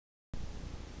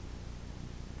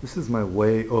This is my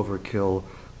way overkill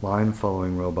line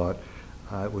following robot.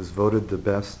 It was voted the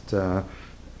best,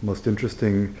 most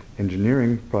interesting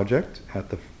engineering project at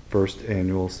the first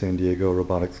annual San Diego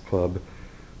Robotics Club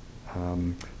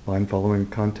line following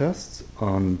contests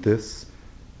on this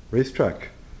racetrack.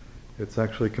 It's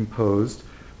actually composed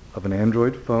of an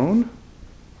Android phone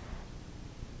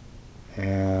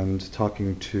and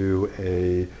talking to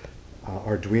a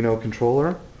Arduino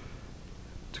controller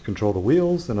to control the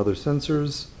wheels and other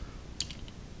sensors.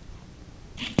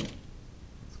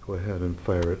 Let's go ahead and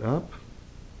fire it up.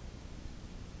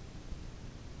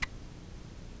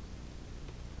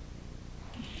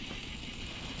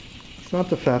 It's not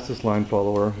the fastest line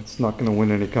follower. It's not going to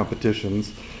win any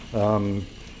competitions.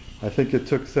 I think it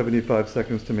took 75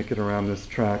 seconds to make it around this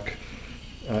track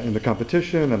in the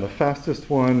competition, and the fastest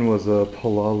one was a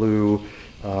Palalu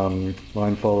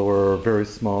line follower, very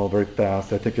small, very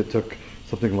fast. I think it took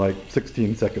something like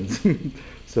 16 seconds.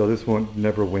 So this won't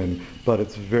never win, but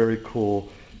it's very cool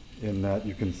in that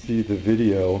you can see the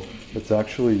video. It's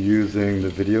actually using the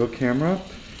video camera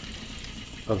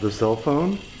of the cell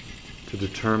phone to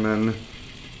determine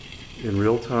in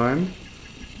real time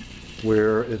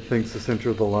where it thinks the center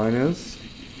of the line is,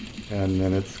 and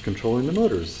then it's controlling the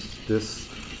motors. This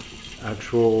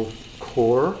actual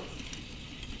core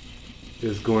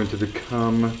is going to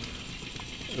become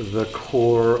the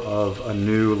core of a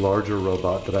new, larger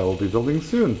robot that I will be building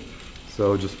soon.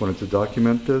 So just wanted to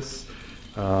document this,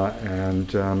 and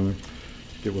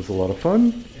it was a lot of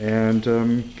fun, and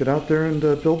get out there and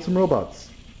build some robots.